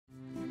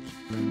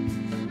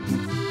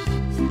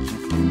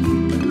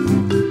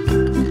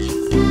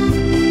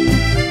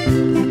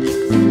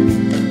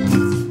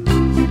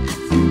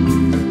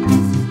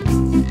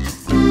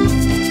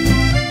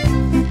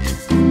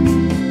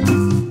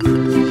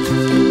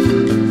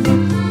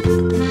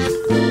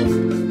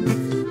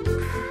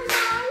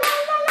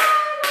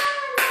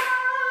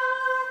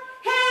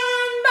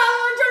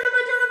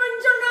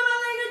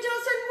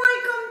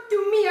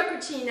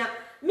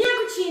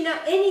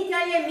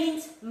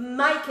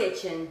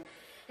Kitchen,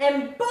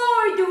 and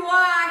boy do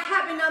I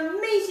have an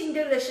amazing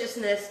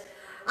deliciousness.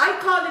 I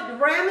call it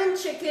ramen,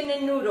 chicken,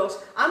 and noodles.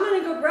 I'm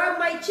gonna go grab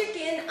my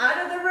chicken out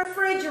of the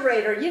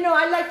refrigerator. You know,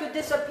 I like to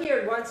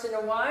disappear once in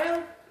a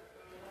while,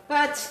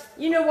 but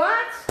you know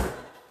what?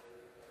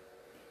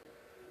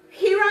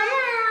 Here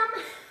I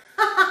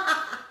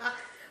am.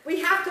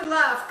 We have to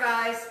laugh,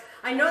 guys.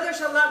 I know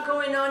there's a lot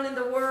going on in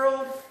the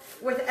world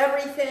with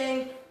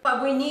everything,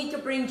 but we need to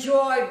bring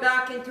joy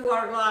back into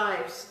our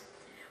lives.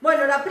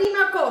 Bueno, la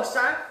prima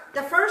cosa,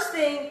 the first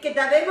thing che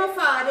dobbiamo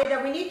fare,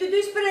 that we need to do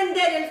is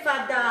prendere il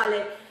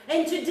fadale.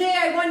 And today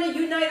I want to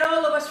unite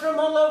all of us from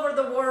all over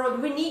the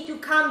world. We need to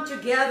come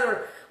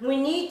together. We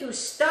need to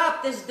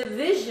stop this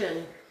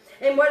division.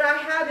 And what I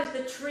have is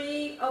the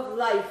tree of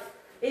life.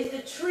 It's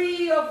the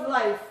tree of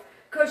life.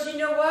 Because you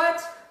know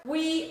what?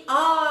 We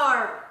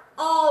are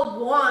all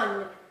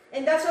one.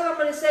 And that's all I'm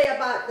going to say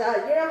about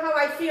that. You know how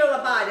I feel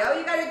about it. All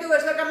you got to do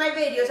is look at my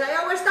videos. I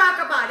always talk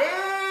about it.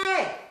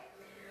 Hey!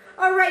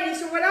 Alrighty,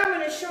 so what I'm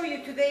going to show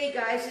you today,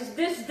 guys, is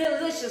this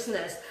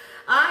deliciousness.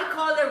 I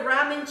call it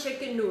ramen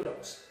chicken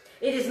noodles.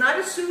 It is not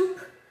a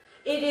soup.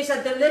 It is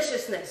a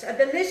deliciousness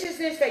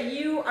that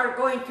you are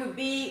going to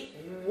be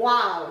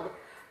wowed.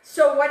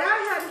 So what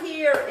I have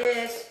here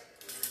is,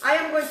 I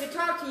am going to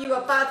talk to you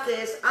about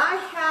this. I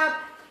have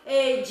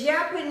a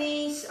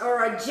Japanese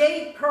or a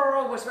jade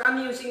pearl, which I'm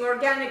using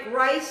organic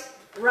rice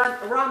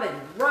ramen,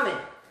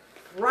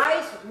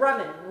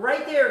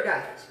 right there,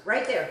 guys,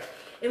 right there.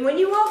 And when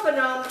you open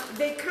them,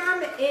 they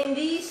come in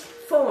these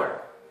form.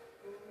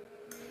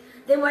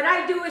 Then what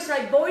I do is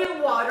I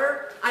boil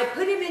water, I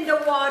put them in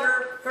the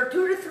water for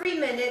 2 to 3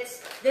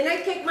 minutes, then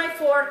I take my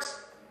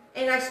forks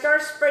and I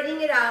start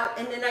spreading it out,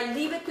 and then I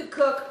leave it to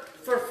cook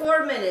for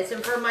 4 minutes.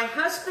 And for my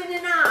husband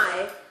and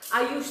I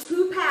use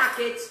 2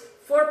 packets,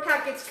 4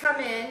 packets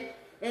come in,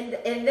 and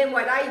then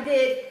what I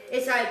did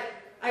is I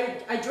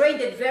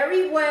drained it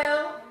very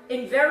well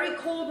in very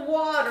cold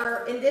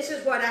water, and this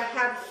is what I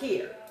have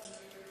here.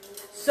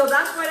 So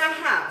that's what I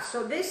have.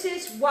 So this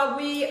is what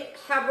we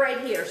have right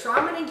here. So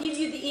I'm going to give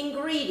you the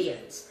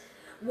ingredients.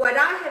 What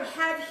I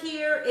have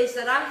here is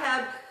that I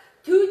have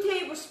 2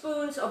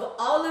 tablespoons of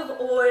olive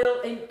oil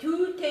and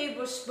 2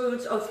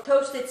 tablespoons of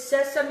toasted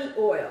sesame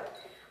oil.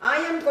 I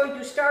am going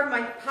to start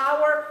my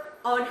power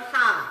on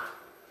high.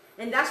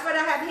 And that's what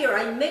I have here.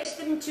 I mix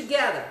them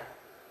together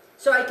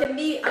so I can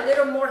be a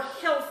little more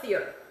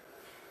healthier.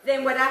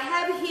 Then what I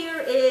have here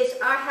is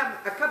I have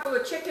a couple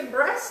of chicken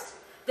breasts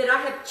that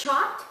I have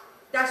chopped.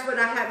 That's what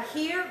I have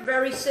here.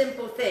 Very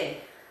simple thing.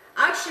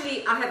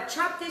 Actually, I have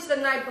chopped this the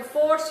night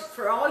before, so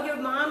for all your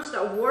moms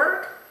that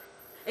work.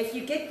 If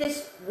you get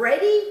this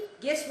ready,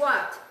 guess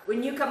what?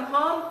 When you come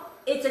home,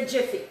 it's a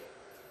jiffy.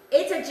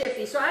 It's a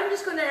jiffy. So I'm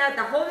just going to add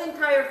the whole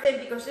entire thing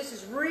because this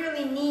is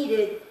really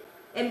needed.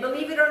 And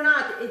believe it or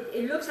not,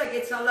 it looks like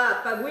it's a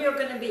lot, but we are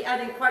going to be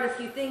adding quite a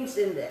few things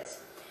in this.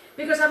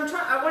 Because I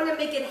want to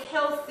make it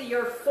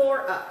healthier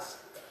for us.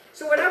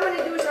 So what I want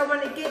to do is I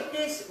want to get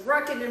this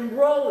rocking and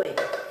rolling.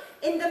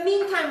 In the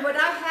meantime, what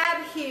I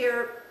have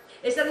here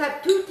is that I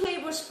have 2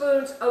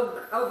 tablespoons of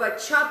a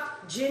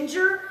chopped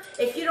ginger.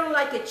 If you don't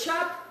like it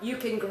chopped, you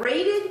can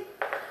grate it.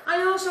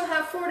 I also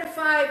have 4 to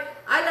 5,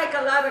 I like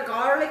a lot of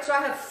garlic, so I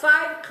have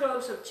 5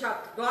 cloves of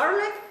chopped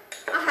garlic.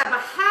 I have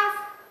a half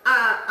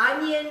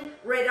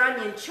red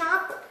onion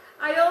chopped.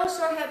 I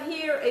also have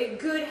here a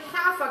good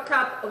half a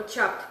cup of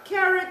chopped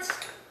carrots.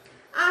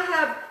 I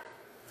have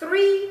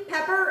 3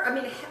 pepper,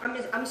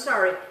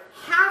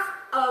 half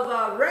of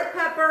a red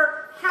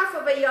pepper, half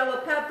of a yellow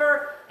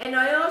pepper, and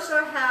I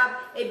also have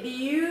a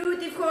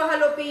beautiful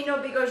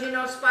jalapeno because you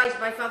know spice,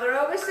 my father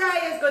always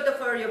says, is good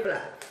for your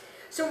blood.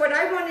 So what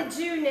I want to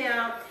do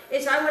now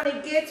is I want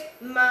to get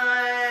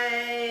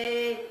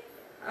my,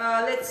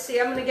 let's see,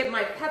 I'm going to get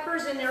my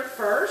peppers in there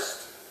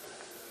first.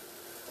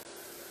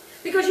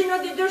 Because you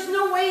know, there's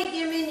no way,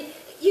 I mean,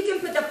 you can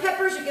put the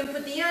peppers, you can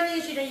put the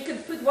onions, you know, you can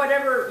put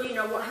whatever, you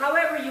know,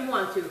 however you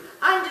want to.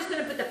 I'm just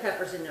going to put the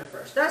peppers in there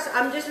first.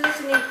 I'm just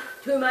listening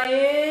to my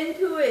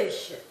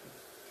intuition.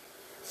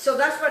 So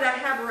that's what I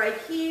have right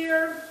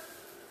here.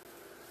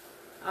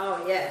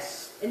 Oh,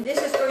 yes. And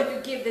this is going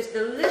to give this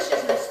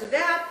deliciousness to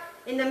that.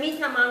 In the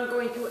meantime, I'm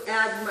going to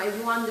add my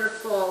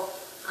wonderful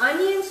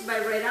onions, my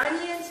red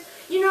onions.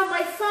 You know,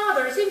 my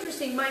father, it's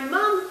interesting, my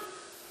mom,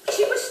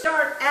 she would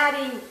start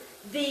adding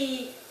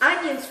the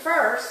onions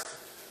first,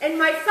 and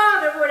my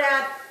father would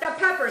add the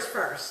peppers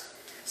first.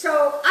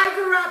 So I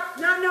grew up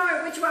not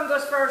knowing which one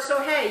goes first,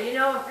 so hey, you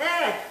know,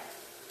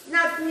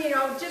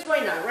 just why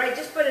not, right?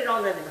 Just put it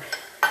all in there.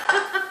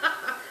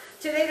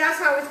 Today, that's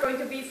how it's going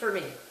to be for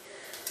me.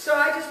 So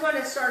I just want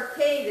to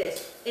saute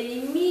this, and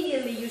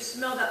immediately you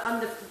smell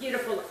the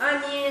beautiful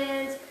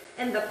onions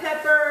and the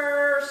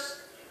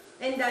peppers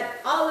and that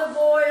olive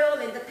oil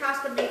and the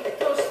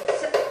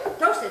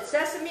toasted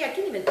sesame. I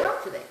can't even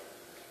talk today.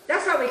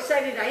 That's how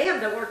excited I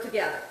am that we're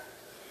together.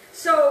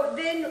 So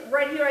then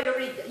right here I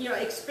already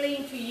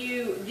explained to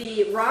you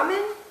the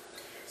ramen.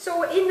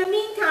 So in the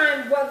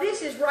meantime, while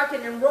this is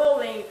rocking and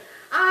rolling,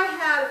 I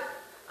have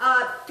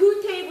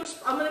 2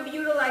 tablespoons. I'm going to be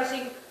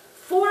utilizing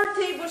 4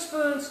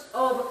 tablespoons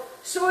of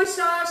soy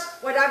sauce.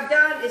 What I've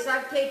done is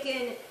I've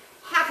taken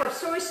half of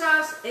soy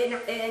sauce and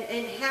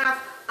half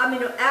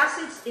amino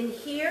acids in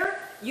here.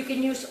 You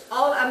can use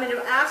all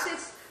amino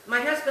acids.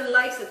 My husband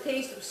likes the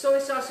taste of soy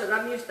sauce, so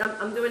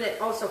I'm doing it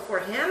also for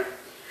him.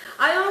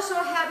 I also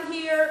have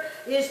here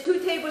is 2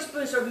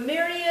 tablespoons of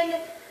mirin,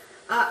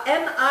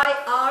 M-I-R-I-N.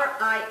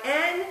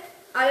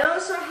 I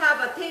also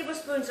have a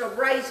tablespoon of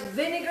rice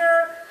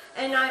vinegar,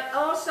 and I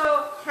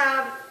also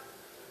have,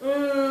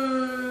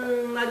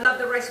 I love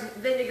the rice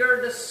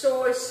vinegar, the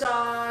soy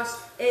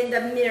sauce, and the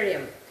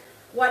mirin.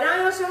 What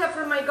I also have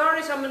for my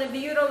garnish, I'm going to be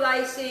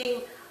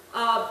utilizing,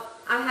 I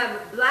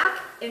have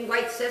black and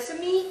white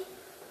sesame.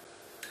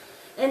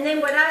 And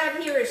then what I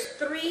have here is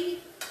 3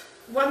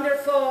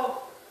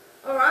 wonderful,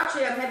 or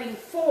actually I'm having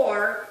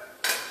 4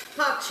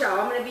 pak chow.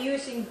 I'm going to be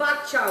using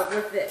bok chow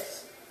with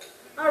this.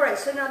 Alright,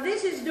 so now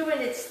this is doing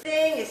its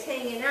thing, it's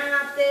hanging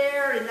out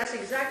there, and that's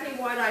exactly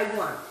what I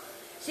want.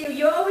 See,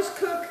 you always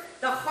cook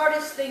the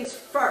hardest things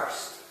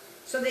first,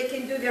 so they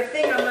can do their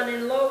thing. I'm going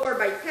to lower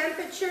by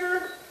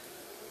temperature.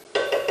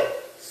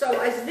 So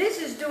as this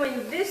is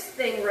doing this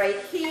thing right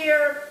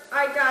here,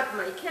 I got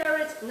my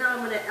carrots. Now I'm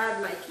going to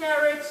add my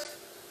carrots.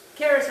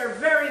 Carrots are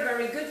very,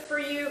 very good for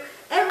you.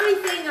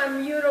 Everything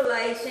I'm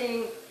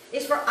utilizing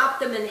is for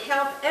optimum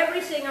health.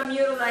 Everything I'm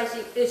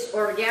utilizing is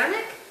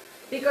organic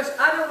because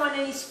I don't want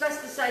any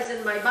pesticides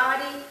in my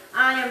body.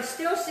 I am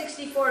still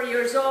 64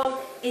 years old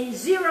and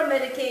 0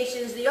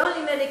 medications. The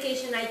only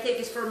medication I take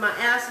is for my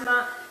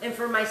asthma and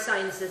for my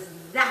sinuses.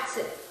 That's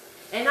it.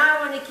 And I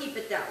want to keep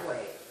it that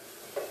way.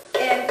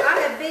 And I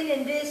have been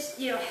in this,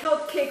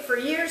 health kick for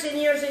years and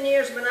years and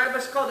years when I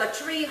was called a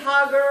tree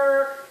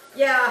hugger.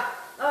 Yeah.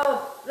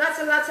 Oh, lots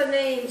and lots of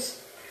names.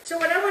 So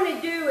what I want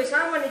to do is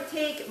I want to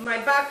take my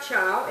bok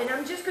chow and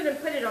I'm just going to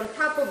put it on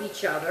top of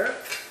each other.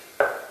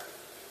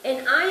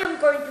 And I am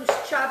going to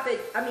chop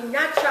it,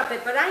 not chop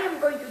it, but I am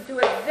going to do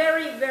it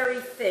very, very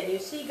thin. You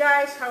see,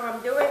 guys, how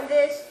I'm doing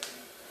this?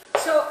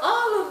 So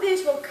all of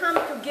this will come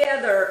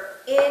together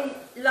in,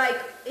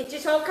 it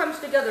just all comes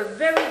together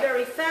very,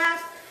 very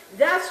fast.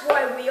 That's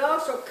why we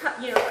also cut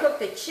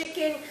the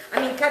chicken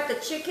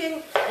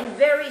in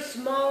very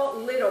small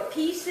little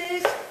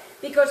pieces.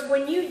 Because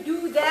when you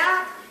do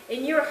that,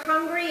 and you're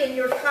hungry, and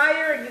you're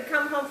tired, and you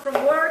come home from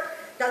work,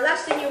 the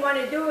last thing you want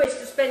to do is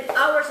to spend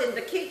hours in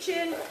the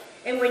kitchen.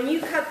 And when you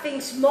cut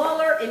things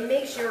smaller, it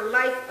makes your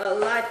life a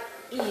lot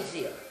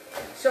easier.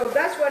 So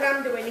that's what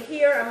I'm doing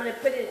here. I'm going to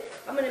put it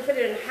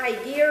in high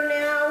gear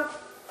now.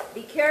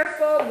 Be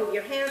careful. Move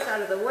your hands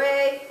out of the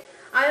way.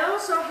 I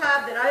also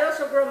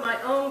grow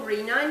my own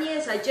green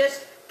onions. I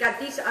just got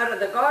these out of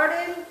the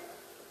garden.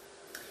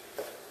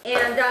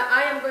 And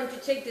I am going to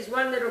take this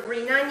one little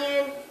green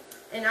onion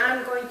and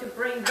I'm going to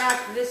bring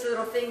back this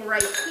little thing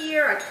right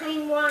here, a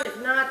clean one.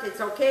 If not, it's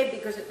okay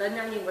because the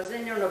onion was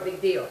in there, no big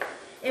deal.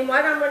 And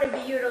what I'm going to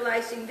be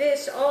utilizing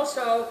this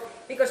also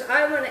because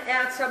I want to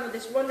add some of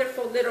this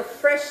wonderful little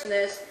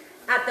freshness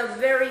at the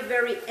very,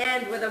 very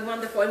end with a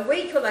wonderful, and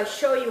wait till I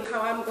show you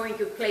how I'm going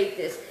to plate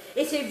this.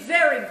 It's a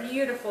very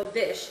beautiful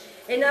dish.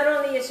 And not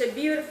only is it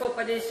beautiful,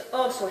 but it's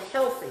also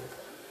healthy.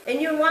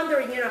 And you're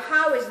wondering,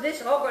 how is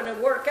this all going to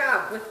work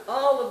out with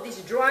all of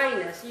this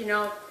dryness,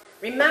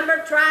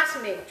 Remember, trust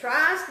me,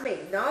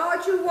 no,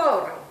 you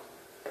won't.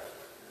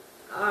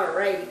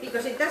 Alright,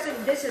 because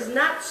this is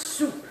not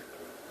soup.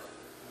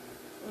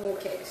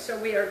 Okay, so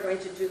we are going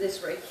to do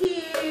this right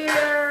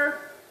here.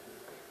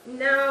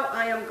 Now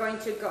I am going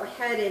to go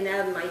ahead and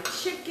add my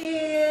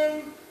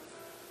chicken.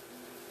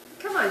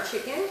 Come on,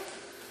 chicken.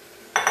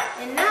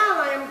 And now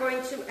I am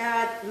going to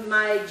add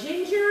my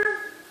ginger.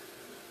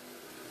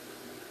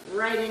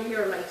 Right in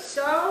here like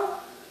so.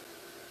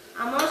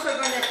 I'm also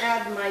going to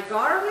add my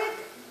garlic.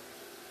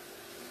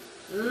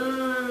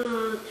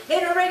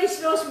 It already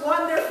smells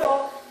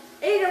wonderful.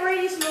 It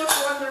already smells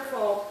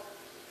wonderful.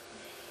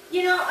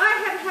 I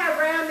have had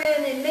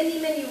ramen in many,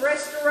 many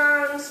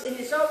restaurants, and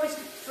it's always,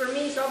 for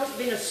me, it's always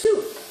been a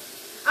soup.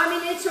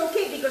 It's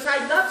okay because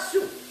I love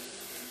soup.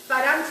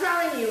 But I'm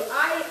telling you,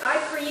 I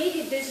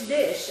created this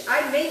dish.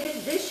 I made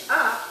this dish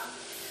up.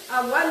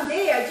 One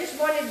day, I just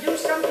wanted to do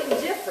something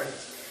different.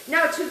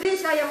 Now to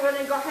this, I am going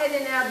to go ahead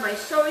and add my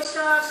soy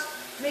sauce.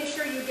 Make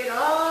sure you get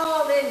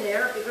all in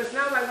there because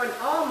now I want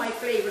all my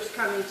flavors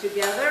coming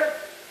together.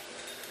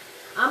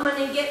 I'm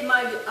going to get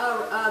my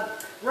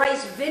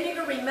rice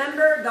vinegar.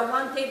 Remember the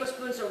 1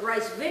 tablespoon of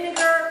rice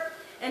vinegar.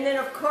 And then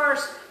of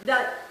course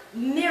the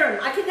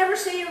mirin. I can never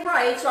say it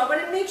right, so I'm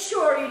going to make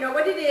sure you know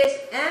what it is.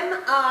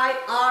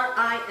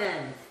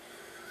 M-I-R-I-N.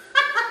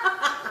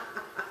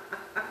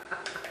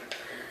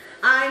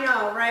 I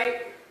know,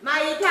 right? My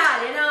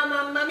Italian, oh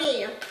mamma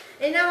mia.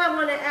 And now I'm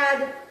gonna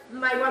add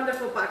my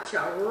wonderful bok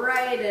choy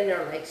right in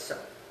there like so.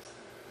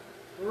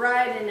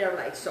 Right in there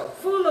like so.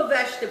 Full of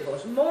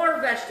vegetables, more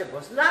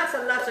vegetables, lots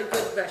and lots of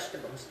good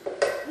vegetables.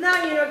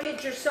 Now, you know,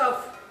 get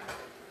yourself,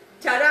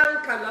 ta-da,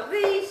 a couple of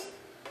these.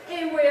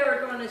 And we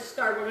are going to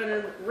start, we're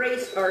going to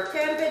raise our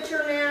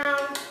temperature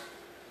now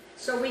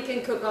so we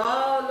can cook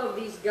all of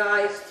these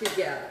guys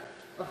together.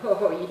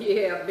 Oh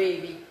yeah,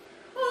 baby.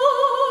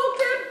 Oh,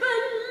 che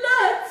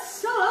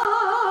bellezza,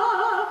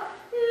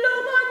 lo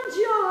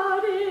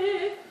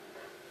mangiare.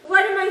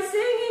 What am I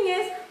singing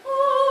is,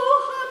 oh,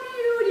 how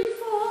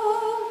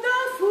beautiful, the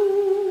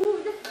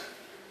food.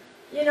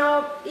 You know,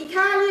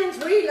 Italians,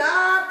 we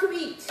love to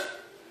eat.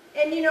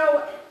 And you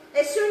know,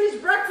 as soon as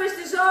breakfast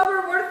is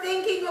over, we're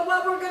thinking of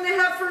what we're going to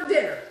have for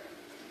dinner.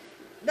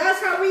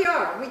 That's how we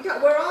are.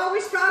 We're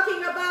always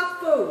talking about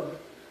food.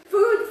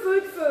 Food,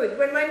 food, food.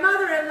 When my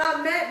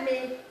mother-in-law met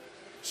me,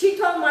 she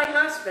told my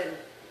husband,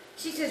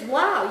 she says,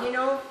 wow, you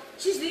know,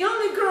 she's the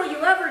only girl you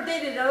ever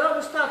dated that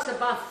always talks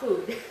about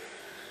food.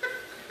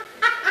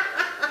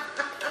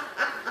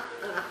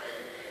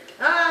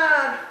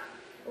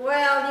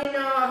 Well, you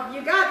know,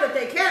 you got to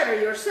take care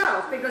of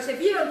yourself, because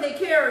if you don't take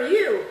care of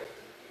you,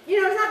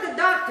 you know, it's not the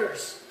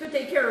doctors to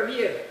take care of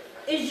you.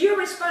 It's your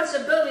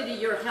responsibility,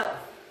 your health.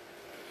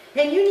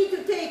 And you need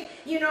to take,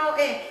 you know,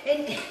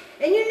 and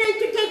you need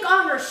to take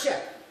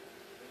ownership.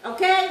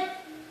 Okay?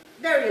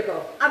 There you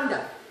go. I'm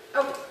done.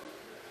 Okay.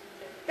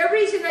 The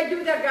reason I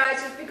do that,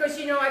 guys, is because,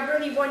 you know, I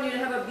really want you to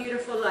have a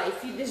beautiful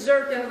life. You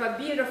deserve to have a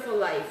beautiful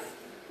life.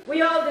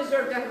 We all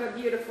deserve to have a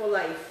beautiful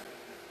life.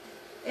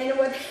 And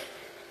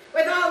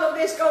with all of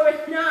this going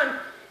on,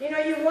 you know,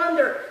 you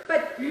wonder,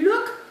 but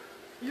look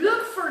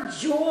for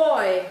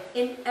joy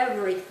in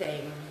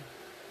everything.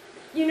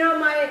 You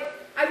know,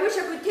 I wish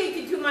I could take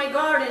you to my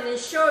garden and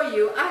show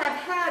you. I have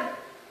had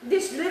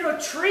this little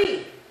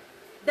tree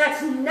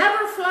that's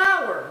never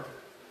flowered,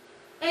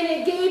 and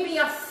it gave me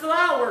a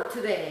flower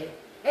today.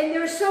 And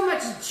there's so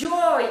much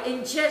joy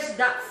in just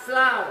that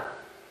flower.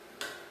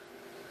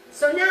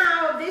 So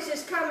now this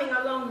is coming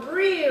along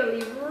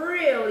really,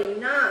 really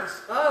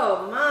nice.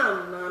 Oh,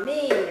 mamma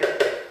mia.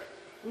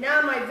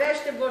 Now my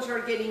vegetables are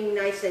getting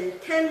nice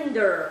and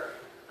tender.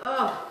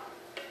 Oh,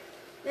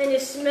 and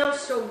it smells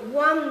so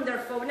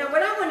wonderful. Now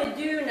what I want to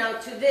do now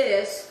to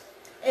this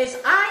is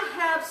I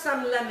have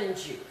some lemon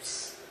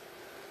juice.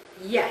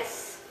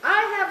 Yes,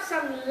 I have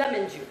some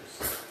lemon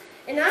juice.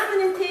 And I'm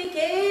going to take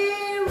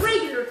a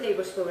regular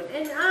tablespoon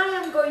and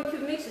I am going to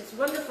mix this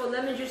wonderful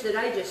lemon juice that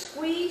I just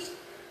squeezed.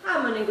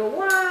 I'm going to go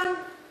 1,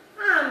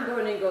 I'm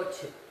going to go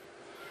 2.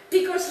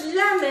 Because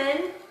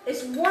lemon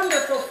is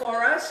wonderful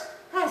for us,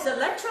 has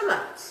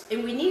electrolytes,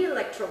 and we need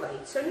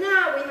electrolytes. So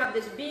now we have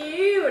this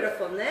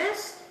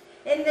beautifulness,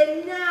 and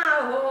then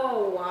now,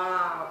 oh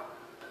wow,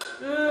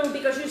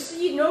 because you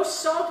see no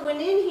salt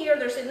went in here,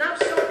 there's enough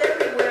salt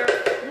everywhere.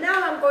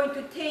 Now I'm going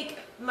to take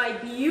my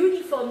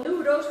beautiful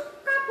noodles,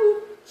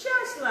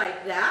 just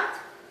like that.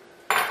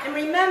 And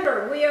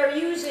remember, we are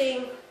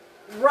using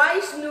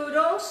rice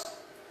noodles.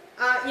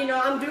 You know,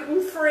 I'm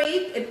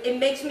gluten-free. It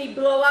makes me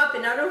blow up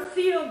and I don't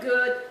feel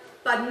good.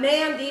 But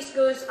man, these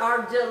goods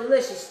are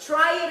delicious.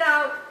 Try it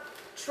out.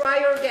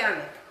 Try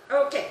organic.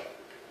 Okay.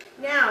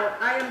 Now,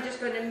 I am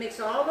just going to mix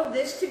all of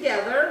this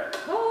together.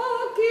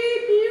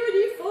 Okay,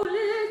 beautiful.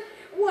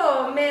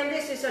 Whoa, man,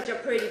 this is such a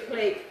pretty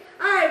plate.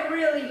 I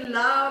really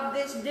love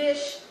this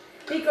dish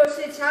because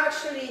it's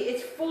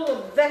full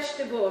of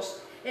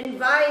vegetables and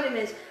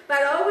vitamins.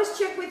 But always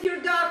check with your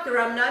doctor.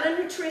 I'm not a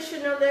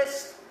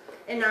nutritionalist.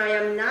 And I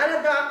am not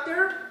a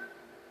doctor.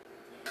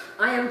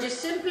 I am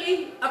just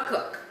simply a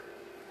cook.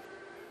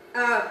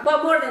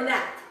 Well, more than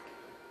that.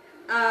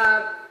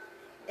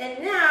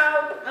 And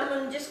now, I'm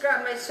going to just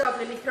grab myself,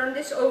 let me turn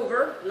this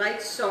over, like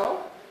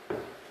so.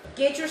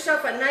 Get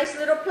yourself a nice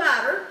little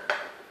platter,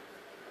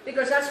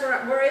 because that's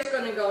where it's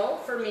going to go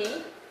for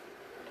me.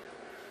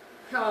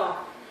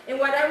 Oh. And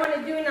what I want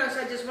to do now is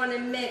I just want to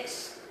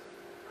mix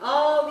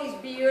all these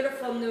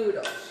beautiful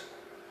noodles.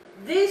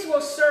 This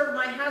will serve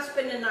my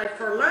husband and I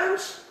for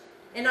lunch,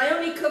 and I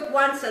only cook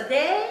once a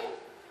day,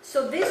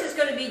 so this is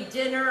going to be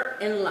dinner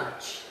and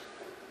lunch.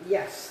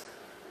 Yes.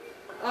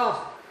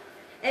 Oh,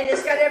 and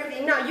it's got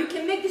everything. Now, you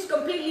can make this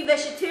completely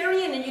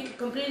vegetarian, and you can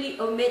completely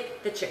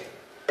omit the chicken.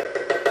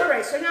 All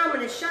right, so now I'm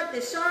going to shut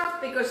this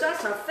off, because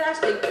that's how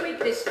fast and quick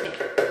this thing.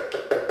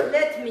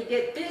 Let me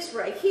get this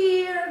right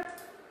here,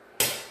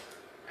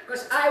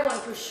 because I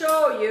want to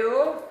show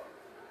you.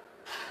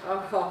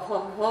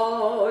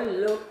 Oh,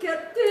 look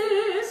at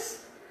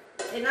this.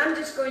 And I'm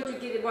just going to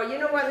get it. Well, you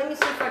know what? Let me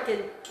see if I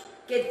can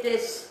get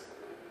this.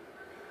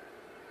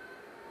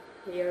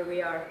 Here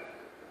we are.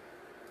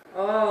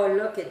 Oh,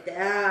 look at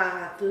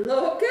that.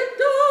 Look at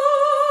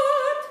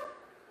that.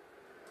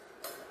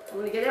 I'm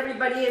going to get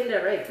everybody in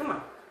there. Right, come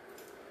on.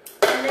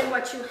 And then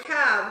what you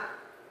have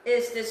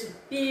is this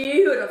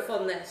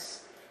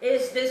beautifulness.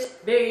 But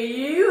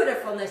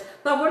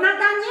we're not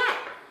done yet.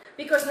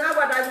 Because now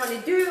what I want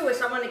to do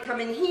is I want to come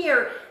in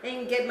here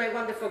and get my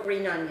wonderful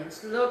green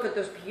onions. Look at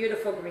those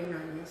beautiful green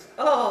onions.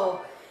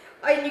 Oh,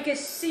 and you can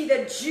see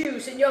the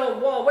juice. And yo,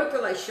 whoa, wait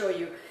till I show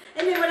you.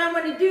 And then what I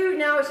want to do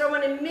now is I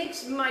want to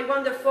mix my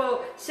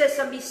wonderful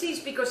sesame seeds,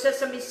 because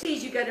sesame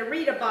seeds, you got to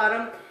read about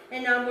them.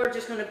 And now we're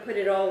just going to put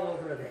it all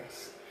over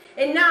this.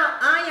 And now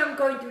I am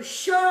going to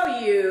show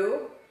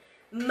you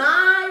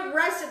my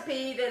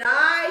recipe that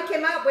I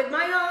came up with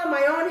my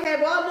own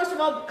head. Well, most of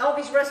all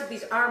these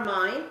recipes are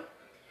mine.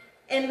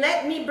 And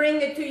let me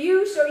bring it to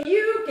you so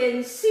you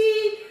can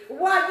see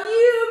what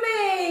you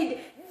made.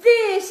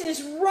 This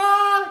is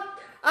raw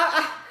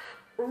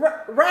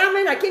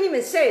ramen. I can't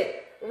even say it.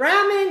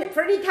 Ramen,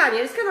 for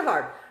Italian, it's kind of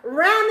hard.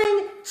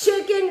 Ramen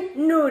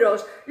chicken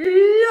noodles.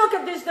 Look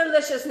at this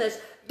deliciousness.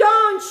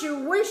 Don't you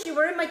wish you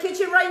were in my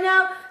kitchen right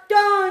now?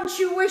 Don't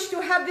you wish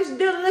to have this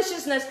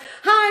deliciousness?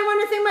 I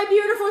want to thank my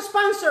beautiful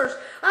sponsors.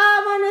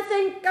 I want to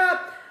thank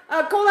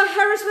Cola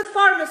Harris with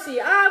FARMASI.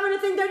 I want to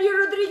thank Dario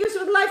Rodriguez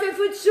with Life and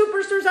Food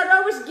Superstores that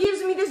always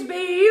gives me these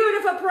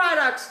beautiful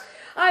products.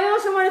 I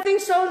also want to thank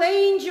Soul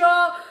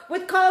Angel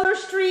with Color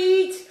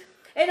Street.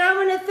 And I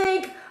want to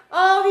thank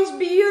all these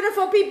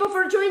beautiful people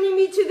for joining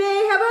me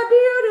today. Have a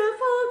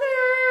beautiful day.